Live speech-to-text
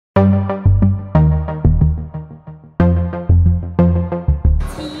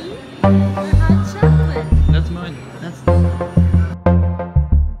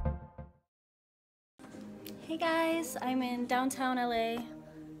downtown LA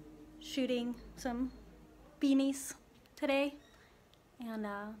shooting some beanies today, and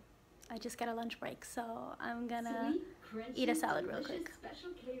I just got a lunch break, so I'm gonna eat a salad real quick.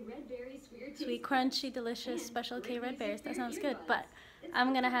 Sweet, crunchy, delicious Special K red berries. That sounds good, but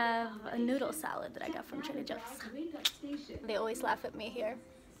I'm gonna have a noodle salad that I got from Trader Joe's. They always laugh at me here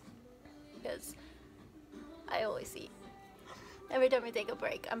because I always eat. Every time we take a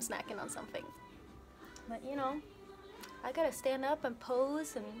break, I'm snacking on something. But you know, I gotta stand up and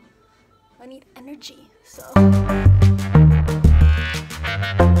pose, and I need energy, so.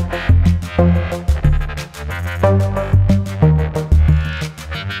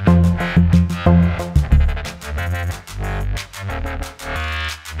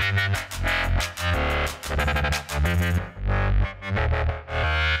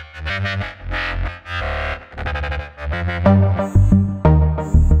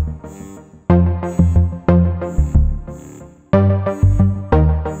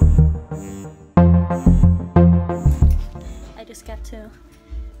 To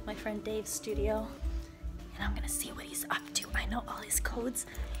my friend Dave's studio, and I'm gonna see what he's up to. I know all his codes,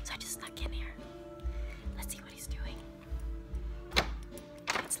 so I just snuck in here. Let's see what he's doing.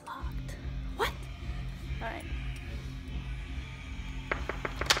 It's locked. What? Alright.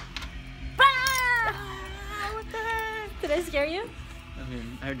 Ah! What the heck? Did I scare you? I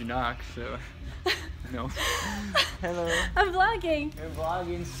mean, I heard you knock, so no. Hello. I'm vlogging. You're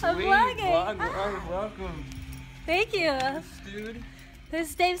vlogging, sweet. I'm vlogging. Vlog, welcome. Thank you. Dude. This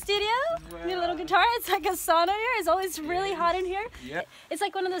is Dave's studio. Wow. Need a little guitar. It's like a sauna here. It's always really hot in here. Yep. It's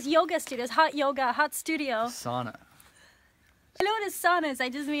like one of those yoga studios, hot yoga, hot studio. Sauna. I know what a sauna is. I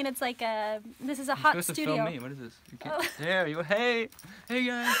just mean it's like a. This is a hot You're supposed studio. to film me. What is this? You can't. There you go. Hey guys.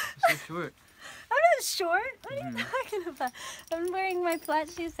 You're so short. I'm not short. What are you talking about? I'm wearing my flat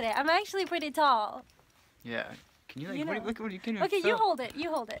shoes today. I'm actually pretty tall. Yeah. Can you like? You know. Look what you can. Okay, you hold it.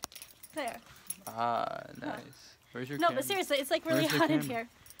 You hold it. There. Ah, nice. Where's your No, camera? but seriously, it's like really Where's the hot in camera? here.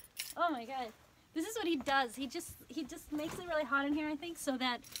 Oh my god. This is what he does. He just makes it really hot in here, I think, so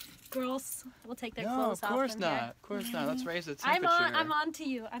that girls will take their clothes off. No, of course in not. here. Of course not. Let's raise the I'm temperature. on to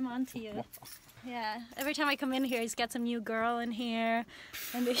you. I'm on to you. Yeah. Every time I come in here, he's got some new girl in here,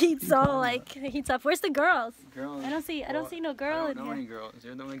 and the heat's all like it heats up. Where's the girls? Girls. I don't see no girl in I don't know here. any girls.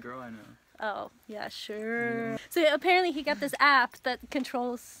 You're the only girl I know. Oh, yeah, sure. So apparently he got this app that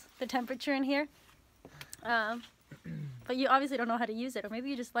controls the temperature in here. But you obviously don't know how to use it, or maybe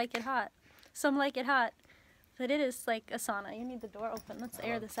you just like it hot. Some like it hot, but it is like a sauna. You need the door open. Let's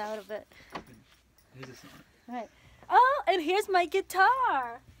air this out a bit. It is a sauna. All right. Oh, and here's my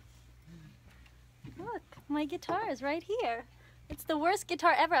guitar. Look, my guitar is right here. It's the worst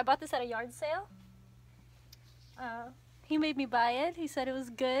guitar ever. I bought this at a yard sale. He made me buy it. He said it was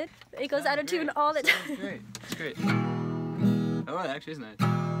good. It goes out of tune all the time. Great. It's great. Oh, it actually is nice.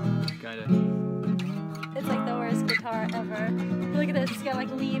 Kinda. It's like the worst guitar ever. Look at this, it's got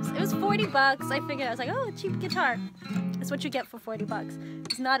like leaves. It was 40 bucks. I figured, I was like, oh, a cheap guitar. It's what you get for 40 bucks.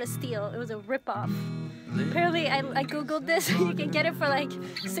 It's not a steal, it was a rip-off. Apparently, I googled this, you can get it for like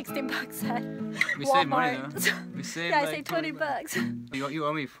 60 bucks at We Walmart. saved money though. We saved Yeah, I like saved 20 bucks. You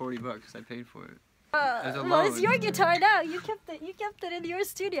owe me 40 bucks. I paid for it. As a Well, it's loan. your guitar now. You kept it in your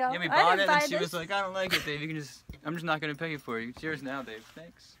studio. Yeah, we I bought didn't it buy and she this. was like, I don't like it, Dave. I'm just not gonna pay you for it. It's yours now, Dave.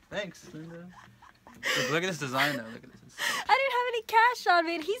 Thanks. Thanks, Linda. Look at this design though. Look at this. I didn't have any cash on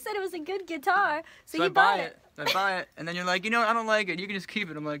me, and he said it was a good guitar, so he I bought buy it. I buy it, and then you're like, you know, I don't like it. You can just keep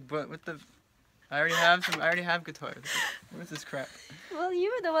it. I'm like, but what the? I already have guitars. What is this crap? Well,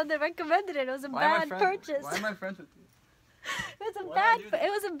 you were the one that recommended it. It was a bad purchase. Why am I friends with you?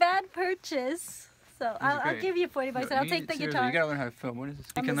 It was a bad purchase. So I'll give you 40 bucks, and I'll take the guitar. You gotta learn how to film. What is this?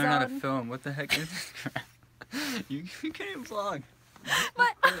 You can learn how to film. What the heck is this crap? You can't even vlog.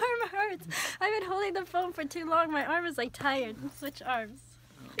 My arm hurts. I've been holding the phone for too long. My arm is like tired. Switch arms.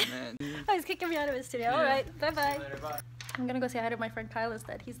 Oh man. Oh, he's kicking me out of his studio. Yeah. All right, bye bye. Later, bye. I'm gonna go say hi to my friend Kyle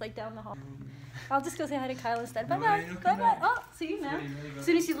instead. He's like down the hall. I'll just go say hi to Kyle instead. Bye No, bye. you'll Bye come bye. back. Oh, see you now. As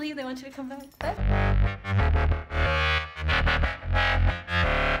soon as you leave, they want you to come back. Bye.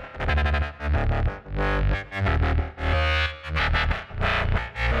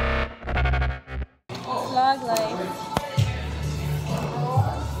 Vlog life.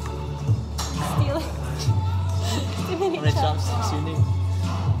 Stealing How many chopsticks you need?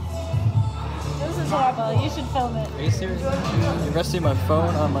 This is horrible. You should film it. Are you serious? You're resting my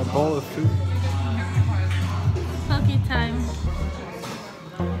phone on my bowl of food. Poke time.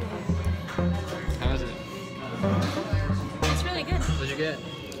 How is it? It's really good. What'd you get?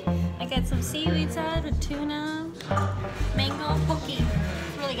 I got some seaweed salad with tuna, mango poke.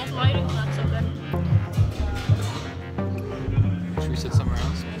 It's really good. Why do not so good? sit somewhere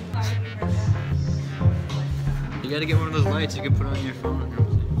else. You gotta get one of those lights you can put on your phone.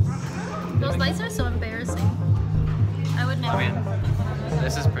 Those lights are so embarrassing. I would never. I mean,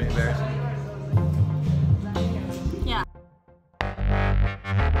 this is pretty embarrassing.